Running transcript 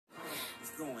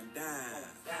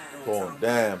Going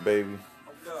down, baby.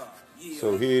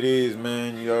 So here it is,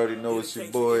 man. You already know it's your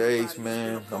boy Ace,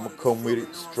 man. I'ma come with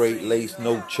it straight lace,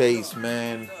 no chase,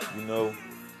 man. You know,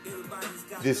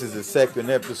 this is the second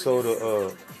episode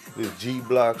of this G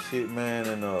Block shit, man,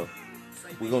 and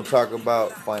we're gonna talk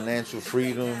about financial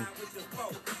freedom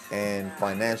and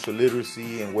financial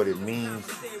literacy and what it means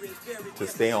to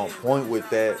stay on point with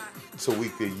that, so we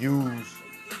could use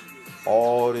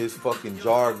all this fucking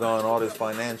jargon, all this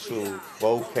financial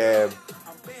vocab,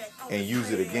 and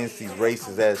use it against these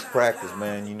racist ass crackers,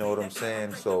 man. You know what I'm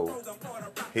saying? So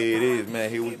here it is, man.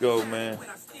 Here we go, man.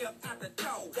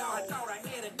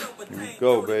 Here we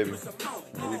go, baby.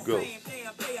 Here we go.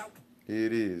 Here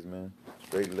it is, man.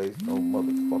 Straight lace, no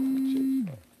motherfucking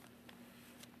chase.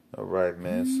 All right,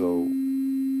 man. So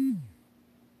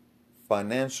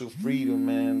financial freedom,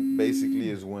 man, basically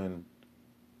is when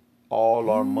all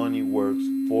our money works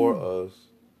for us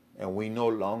and we no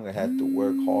longer have to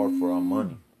work hard for our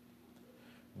money.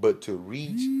 But to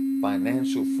reach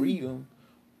financial freedom,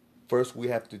 first we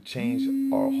have to change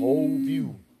our whole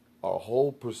view, our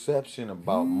whole perception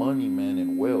about money, man,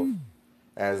 and wealth.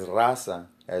 As raza,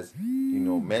 as, you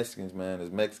know, Mexicans, man,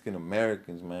 as Mexican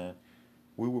Americans, man,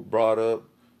 we were brought up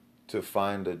to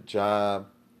find a job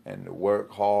and to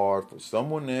work hard for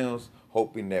someone else,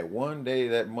 hoping that one day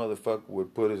that motherfucker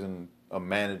would put us in a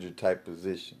manager type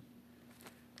position.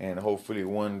 And hopefully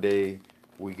one day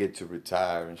we get to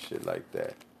retire and shit like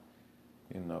that.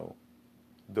 You know,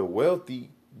 the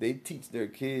wealthy, they teach their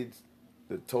kids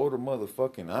the total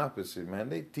motherfucking opposite, man.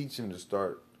 They teach them to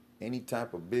start any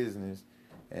type of business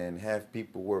and have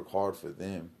people work hard for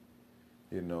them.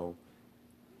 You know,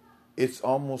 it's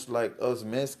almost like us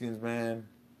Mexicans, man,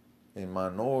 and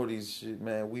minorities, shit,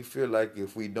 man. We feel like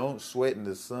if we don't sweat in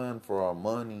the sun for our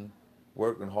money,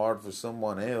 working hard for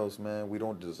someone else, man, we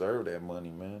don't deserve that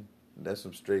money, man. That's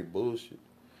some straight bullshit.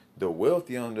 The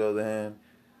wealthy, on the other hand,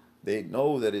 they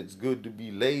know that it's good to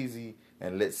be lazy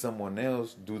and let someone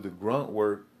else do the grunt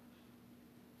work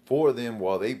for them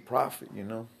while they profit, you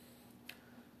know.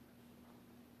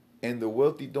 And the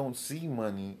wealthy don't see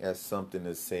money as something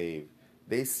to save.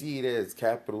 They see it as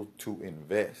capital to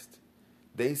invest.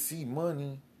 They see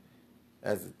money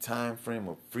as a time frame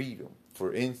of freedom.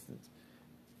 For instance,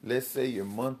 let's say your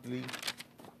monthly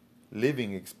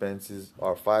living expenses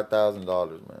are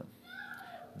 $5,000, man.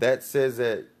 That says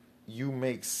that you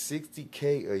make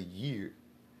 $60K a year.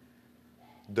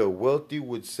 The wealthy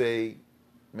would say,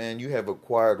 man, you have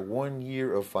acquired 1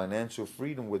 year of financial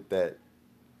freedom with that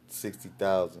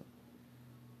 60,000.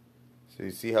 So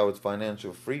you see how it's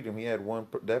financial freedom.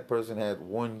 That person had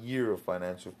 1 year of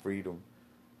financial freedom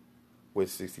with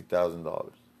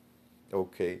 $60,000.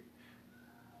 Okay.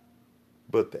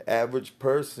 But the average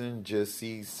person just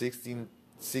sees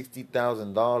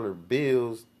 $60,000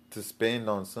 bills to spend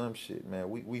on some shit, man.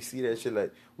 We see that shit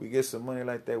like, we get some money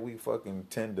like that, we fucking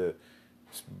tend to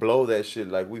blow that shit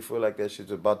like we feel like that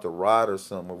shit's about to rot or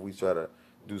something if we try to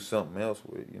do something else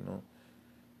with it, you know.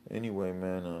 Anyway,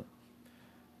 man,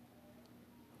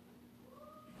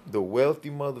 the wealthy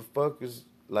motherfuckers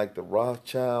like the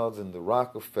Rothschilds and the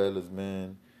Rockefellers,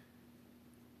 man,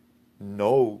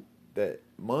 know that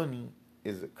money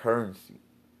is a currency.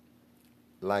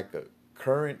 Like a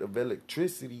current of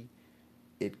electricity,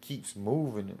 it keeps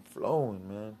moving and flowing,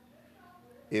 man.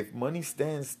 If money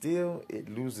stands still, it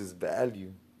loses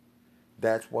value.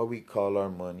 That's why we call our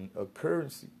money a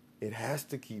currency. It has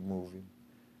to keep moving.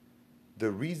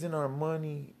 The reason our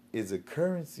money is a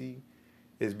currency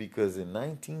is because in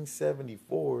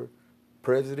 1974,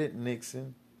 President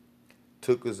Nixon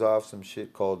took us off some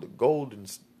shit called the gold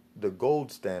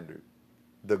standard.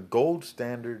 The gold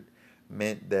standard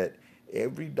meant that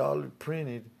every dollar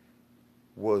printed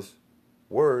was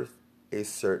worth a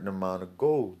certain amount of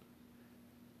gold.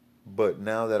 But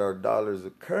now that our dollar is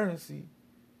a currency,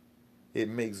 it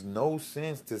makes no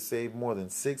sense to save more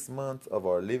than 6 months of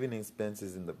our living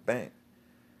expenses in the bank.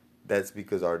 That's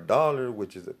because our dollar,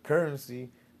 which is a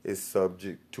currency, is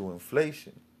subject to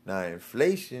inflation. Now,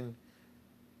 inflation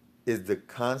is the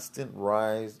constant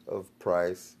rise of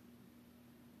price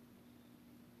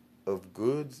of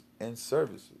goods and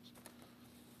services.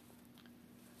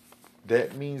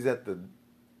 That means that a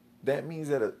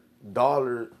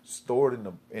dollar stored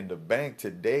in the bank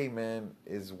today, man,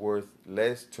 is worth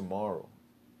less tomorrow.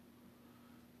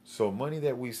 So money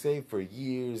that we save for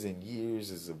years and years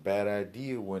is a bad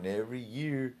idea when every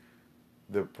year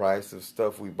the price of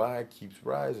stuff we buy keeps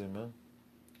rising, man.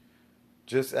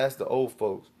 Just ask the old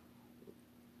folks.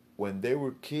 When they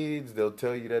were kids, they'll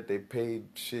tell you that they paid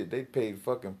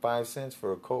fucking 5 cents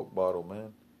for a Coke bottle,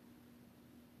 man.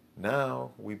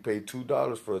 Now we pay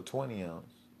 $2 for a 20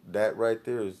 ounce. that right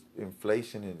there is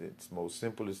inflation in its most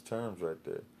simplest terms right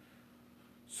there.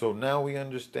 So now we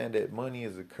understand that money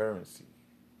is a currency,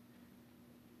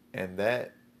 and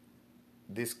that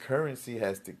this currency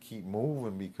has to keep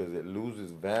moving because it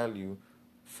loses value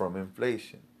from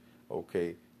inflation.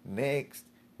 Okay, next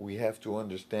we have to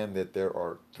understand that there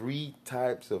are three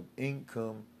types of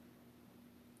income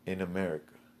in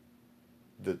America.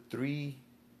 The three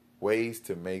ways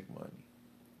to make money.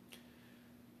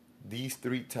 These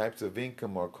three types of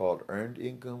income are called earned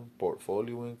income,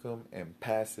 portfolio income, and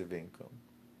passive income.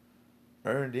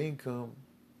 Earned income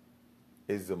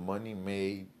is the money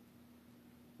made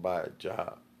by a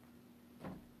job.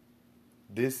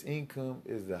 This income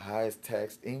is the highest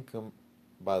taxed income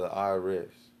by the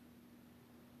IRS.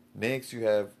 Next, you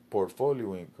have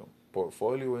portfolio income.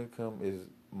 Portfolio income is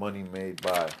money made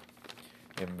by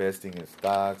investing in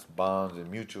stocks, bonds, and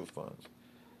mutual funds.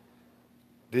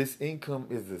 This income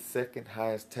is the second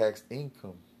highest taxed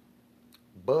income,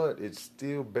 but it's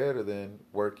still better than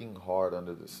working hard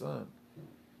under the sun.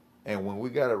 And when we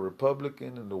got a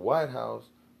Republican in the White House,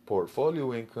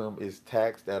 portfolio income is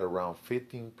taxed at around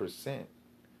 15%.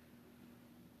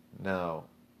 Now,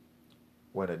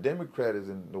 when a Democrat is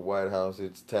in the White House,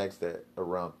 it's taxed at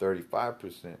around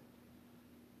 35%.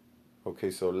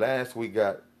 Okay, so last we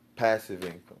got passive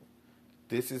income.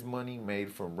 This is money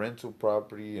made from rental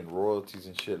property and royalties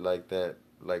and shit like that.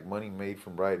 Like money made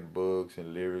from writing books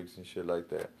and lyrics and shit like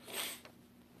that.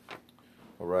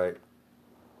 Alright?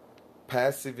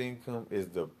 Passive income is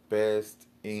the best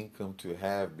income to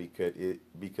have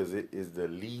because it is the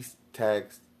least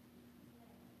taxed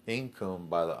income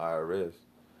by the IRS.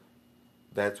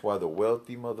 That's why the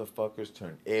wealthy motherfuckers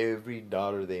turn every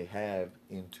dollar they have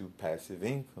into passive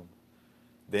income.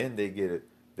 Then they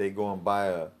go and buy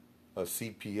a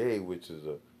CPA, which is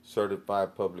a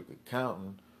certified public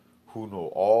accountant, who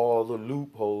know all the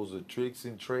loopholes, the tricks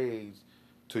and trades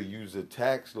to use the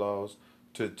tax laws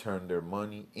to turn their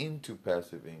money into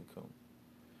passive income.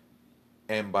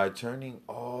 And by turning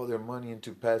all their money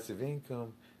into passive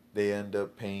income, they end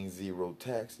up paying zero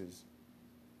taxes.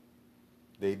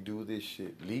 They do this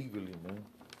shit legally, man.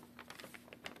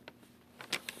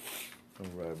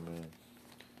 Alright, man.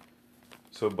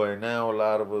 So by now, a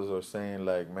lot of us are saying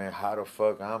like, man, how the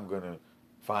fuck I'm gonna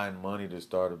find money to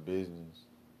start a business,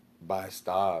 buy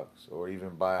stocks, or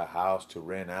even buy a house to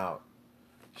rent out?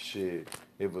 Shit,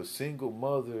 if a single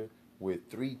mother with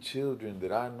 3 children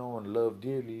that I know and love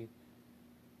dearly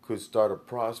could start a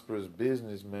prosperous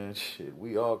business, man, shit,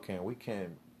 we all can. We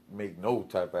can't make no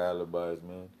type of alibis,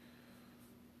 man.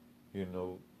 You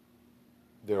know,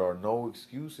 there are no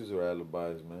excuses or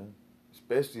alibis, man.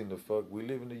 Especially in the we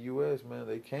live in the U.S., man.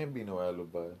 There can't be no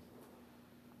alibis.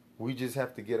 We just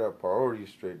have to get our priorities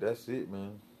straight. That's it,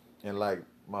 man. And like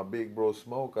my big bro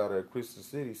Smoke out of Crystal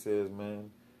City says,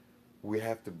 man, we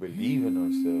have to believe in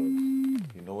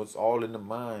ourselves. You know, it's all in the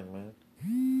mind, man.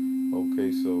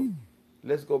 Okay, so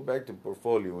let's go back to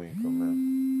portfolio income,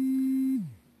 man.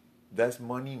 That's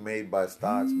money made by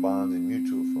stocks, bonds, and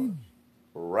mutual funds.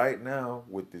 Right now,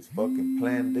 with this fucking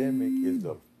pandemic, is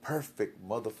the perfect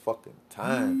motherfucking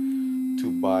time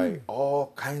to buy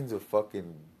all kinds of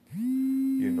fucking,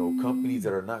 companies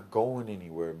that are not going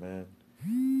anywhere, man.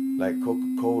 Like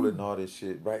Coca-Cola and all this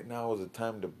shit. Right now is the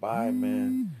time to buy,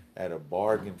 man, at a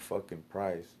bargain fucking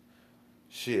price.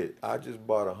 Shit, I just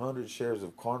bought 100 shares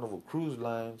of Carnival Cruise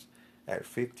Lines at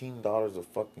 $15 a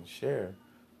fucking share.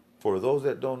 For those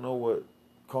that don't know what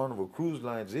Carnival Cruise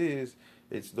Lines is,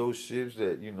 it's those ships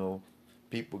that,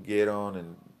 people get on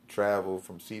and travel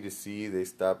from sea to sea. They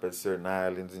stop at certain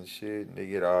islands and shit, and they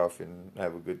get off and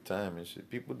have a good time and shit.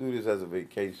 People do this as a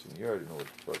vacation. You already know what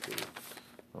the fuck it is.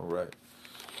 All right.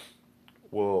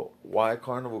 Well, why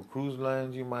Carnival Cruise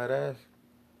Lines, you might ask?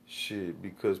 Shit,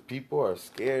 because people are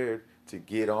scared to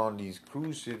get on these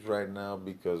cruise ships right now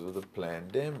because of the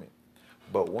pandemic.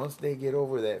 But once they get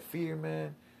over that fear,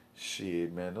 man,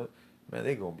 shit, man,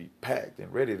 they gonna be packed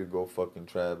and ready to go fucking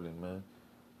traveling, man.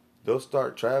 They'll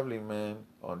start traveling, man,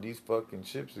 on these fucking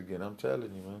ships again. I'm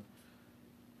telling you, man.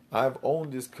 I've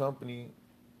owned this company.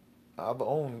 I've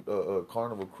owned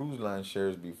Carnival Cruise Line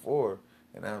shares before,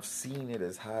 and I've seen it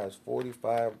as high as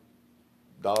 $45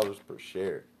 per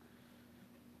share.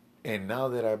 And now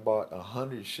that I bought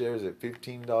 100 shares at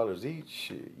 $15 each,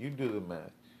 shit, you do the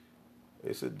math.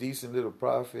 It's a decent little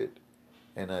profit,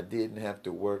 and I didn't have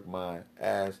to work my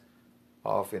ass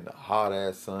off in the hot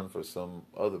ass sun for some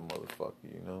other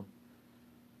motherfucker,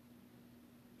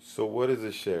 So what is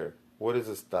a share? What is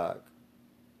a stock?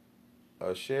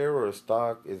 A share or a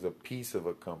stock is a piece of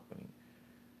a company,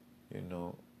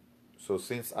 So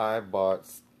since I bought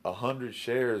 100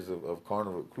 shares of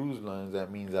Carnival Cruise Lines,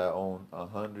 that means I own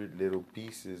 100 little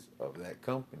pieces of that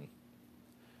company.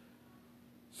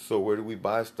 So where do we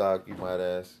buy stock, you might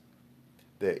ask?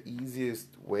 The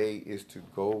easiest way is to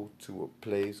go to a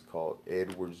place called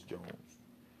Edwards Jones.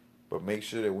 But make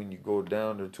sure that when you go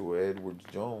down there to Edwards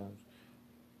Jones,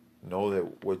 know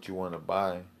that what you want to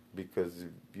buy, because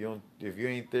if you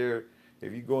ain't there,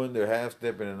 if you go in there half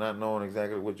stepping and not knowing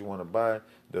exactly what you want to buy,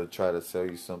 they'll try to sell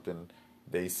you something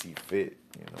they see fit.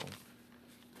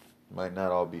 Might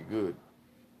not all be good.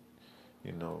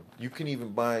 You can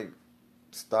even buy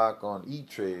stock on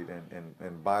E-Trade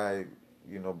and buy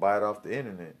buy it off the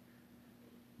internet.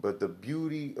 But the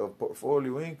beauty of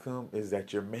portfolio income is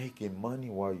that you're making money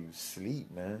while you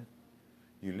sleep, man.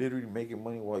 You're literally making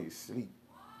money while you sleep.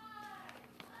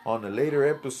 On a later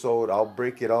episode, I'll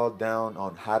break it all down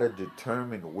on how to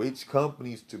determine which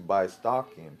companies to buy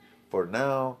stock in. For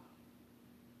now,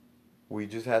 we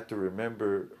just have to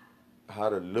remember how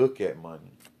to look at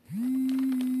money.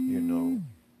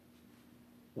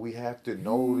 We have to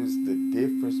notice the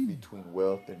difference between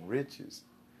wealth and riches.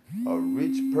 A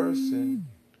rich person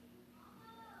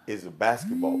is a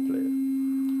basketball player.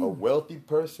 A wealthy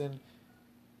person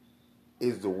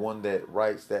is the one that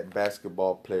writes that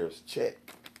basketball player's check.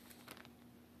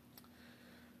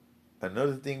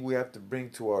 Another thing we have to bring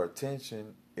to our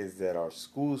attention is that our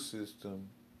school system,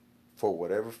 for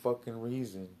whatever fucking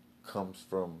reason, comes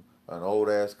from an old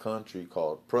ass country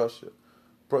called Prussia.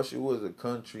 Prussia was a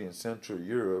country in Central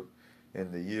Europe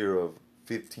in the year of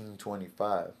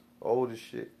 1525. Old as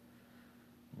shit.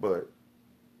 But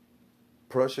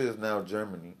Prussia is now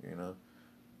Germany,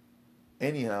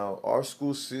 Anyhow, our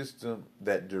school system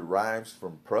that derives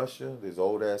from Prussia, this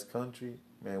old ass country,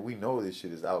 man, we know this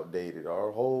shit is outdated.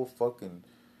 Our whole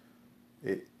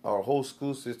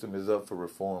school system is up for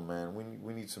reform, man.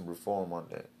 We need some reform on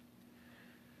that.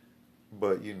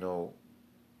 But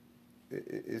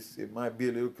it might be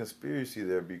a little conspiracy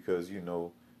there, because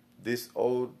this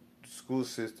old school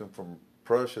system from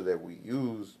Prussia that we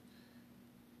use,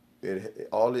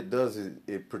 all it does is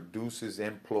it produces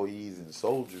employees and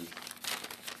soldiers,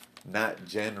 not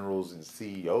generals and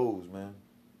CEOs, man.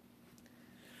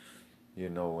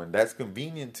 And that's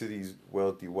convenient to these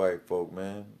wealthy white folk,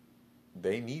 man.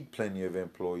 They need plenty of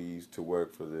employees to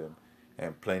work for them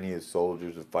and plenty of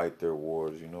soldiers to fight their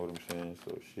wars, you know what I'm saying?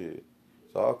 So shit,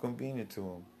 it's all convenient to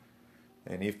them.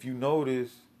 And if you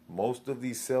notice, most of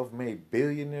these self-made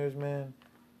billionaires, man,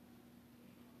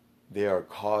 they are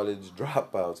college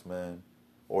dropouts, man,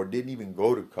 or didn't even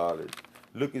go to college.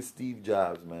 Look at Steve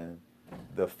Jobs, man,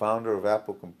 the founder of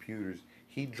Apple Computers.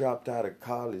 He dropped out of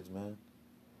college, man,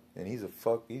 and he's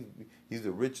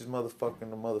the richest motherfucker on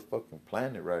the motherfucking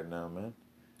planet right now, man.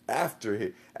 After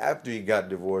he got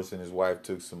divorced and his wife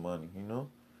took some money,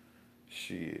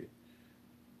 shit,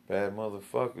 bad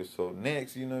motherfucker. So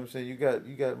next, you know what I'm saying, you got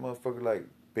motherfucker like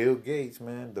Bill Gates,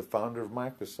 man, the founder of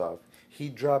Microsoft. He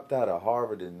dropped out of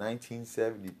Harvard in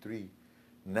 1973.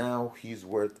 Now he's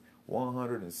worth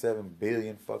 $107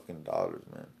 billion fucking dollars,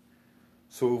 man.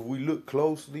 So if we look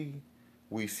closely,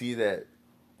 we see that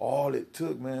all it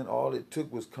took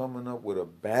was coming up with a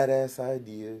badass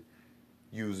idea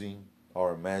using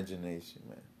our imagination,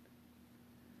 man.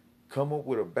 Come up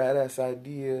with a badass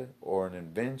idea or an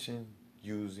invention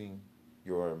using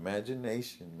your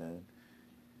imagination, man.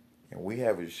 And we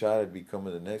have a shot at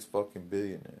becoming the next fucking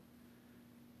billionaire.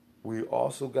 We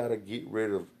also got to get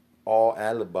rid of all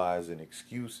alibis and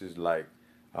excuses like,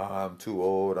 I'm too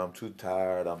old, I'm too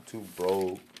tired, I'm too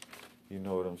broke. You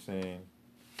know what I'm saying?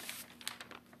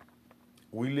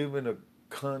 We live in a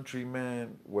country,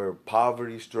 man, where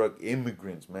poverty struck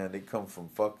immigrants, man. They come from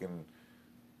fucking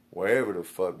wherever the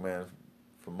fuck, man.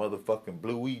 From motherfucking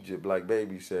Blue Egypt, like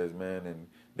Baby says, man. And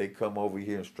they come over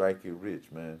here and strike it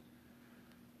rich, man.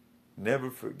 Never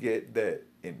forget that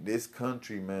in this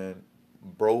country, man,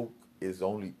 broke is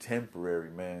only temporary,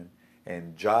 man.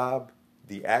 And job,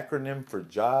 the acronym for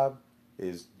job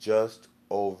is just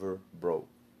over broke.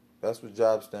 That's what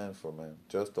job stands for, man.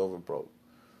 Just over broke.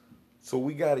 So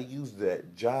we got to use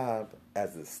that job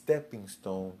as a stepping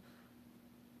stone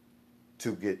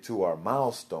to get to our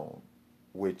milestone,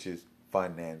 which is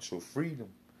financial freedom.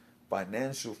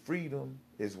 Financial freedom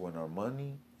is when our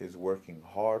money is working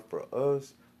hard for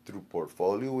us through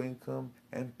portfolio income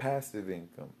and passive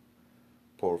income.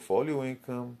 Portfolio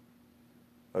income,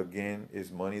 again,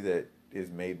 is money that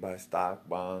is made by stock,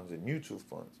 bonds, and mutual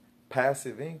funds.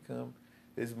 Passive income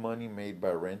is money made by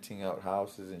renting out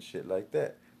houses and shit like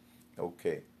that.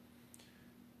 Okay.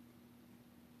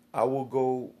 I will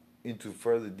go into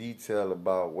further detail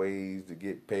about ways to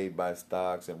get paid by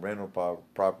stocks and rental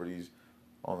properties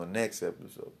on the next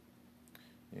episode.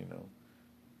 You know,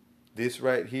 this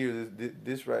right here,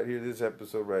 this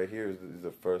episode right here is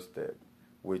the first step,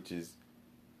 which is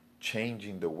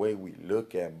changing the way we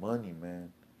look at money,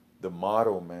 man. The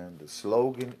motto, man, the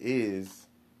slogan is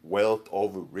wealth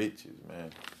over riches,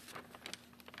 man.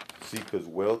 See, because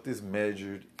wealth is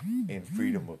measured in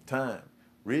freedom of time.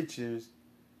 Riches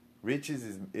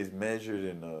is measured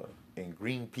in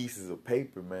green pieces of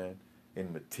paper, man,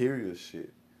 in material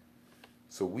shit.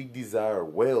 So we desire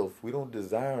wealth. We don't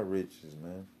desire riches,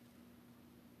 man.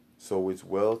 So it's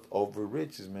wealth over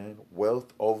riches, man.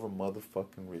 Wealth over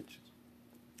motherfucking riches.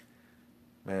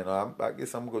 Man, I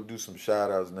guess I'm gonna do some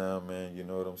shout outs now, man. You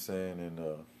know what I'm saying?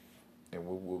 And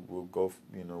we'll go,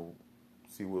 you know,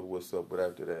 see what's up with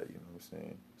after that. You know what I'm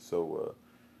saying? So,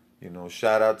 you know,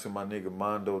 shout out to my nigga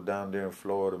Mondo down there in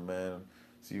Florida, man.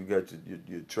 So you got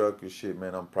your truck and shit,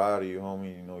 man. I'm proud of you,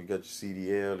 homie. You know, you got your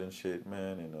CDL and shit,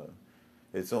 man. And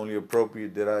it's only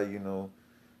appropriate that I, you know,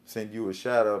 send you a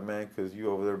shout out, man, because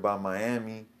you over there by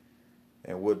Miami.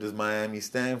 And what does Miami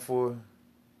stand for?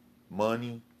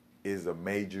 Money is a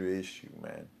major issue,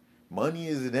 man. Money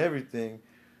isn't everything,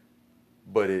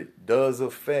 but it does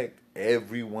affect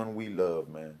everyone we love,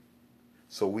 man.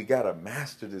 So we gotta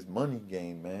master this money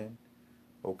game, man.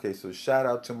 Okay, so shout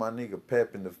out to my nigga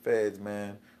Pep and the Feds,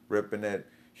 man. Repping that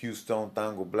Houston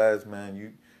Tango Blast, man.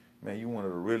 You one of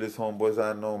the realest homeboys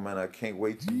I know, man. I can't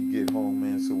wait till you get home,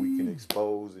 man, so we can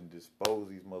expose and dispose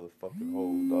these motherfucking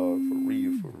hoes, dog. For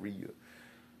real, for real.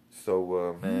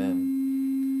 So,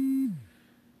 man,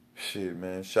 shit,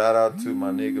 man. Shout out to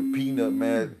my nigga Peanut,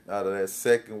 man, out of that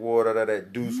second ward, out of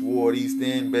that Deuce Ward East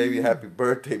End, baby. Happy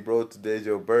birthday, bro. Today's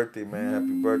your birthday, man.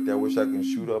 Happy birthday. I wish I can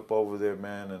shoot up over there,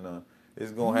 man. And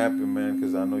it's gonna happen, man,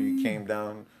 because I know you came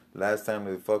down last time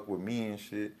to fuck with me and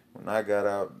shit. When I got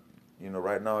out, you know,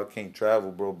 right now I can't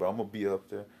travel, bro, but I'm gonna be up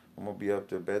there. I'm gonna be up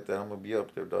there. Bet that I'm gonna be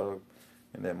up there, dog.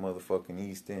 In that motherfucking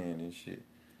East End and shit.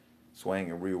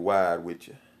 Swinging real wide with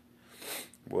you.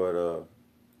 But,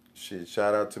 shit,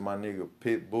 shout out to my nigga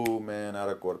Pitbull, man, out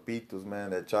of Corpitos, man,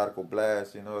 that Charco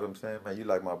Blast, you know what I'm saying, man? You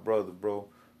like my brother, bro.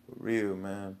 For real,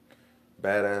 man.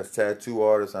 Badass tattoo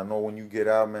artist. I know when you get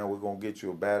out, man, we're gonna get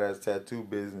you a badass tattoo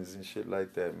business and shit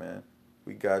like that, man.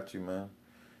 We got you, man.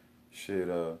 Shit,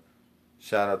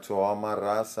 shout out to all my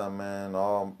raza, man,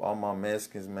 all my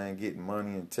Mexicans, man, getting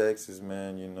money in Texas,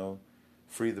 man, you know.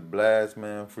 Free the Blast,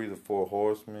 man. Free the Four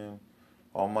Horsemen.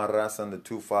 All my raza in the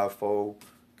 254.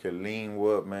 Kaleen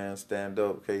Wood, man. Stand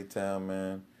up, K-Town,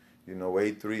 man. You know,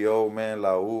 830, man.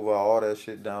 La Uva, all that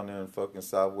shit down there in fucking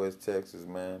Southwest Texas,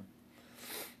 man.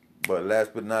 But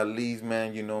last but not least,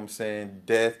 man, you know what I'm saying?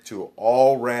 Death to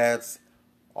all rats,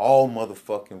 all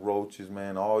motherfucking roaches,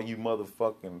 man. All you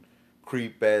motherfucking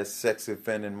creep-ass,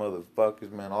 sex-offending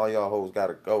motherfuckers, man. All y'all hoes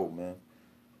gotta go, man.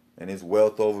 And it's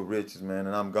wealth over riches, man.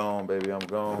 And I'm gone, baby. I'm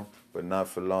gone. But not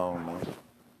for long, man.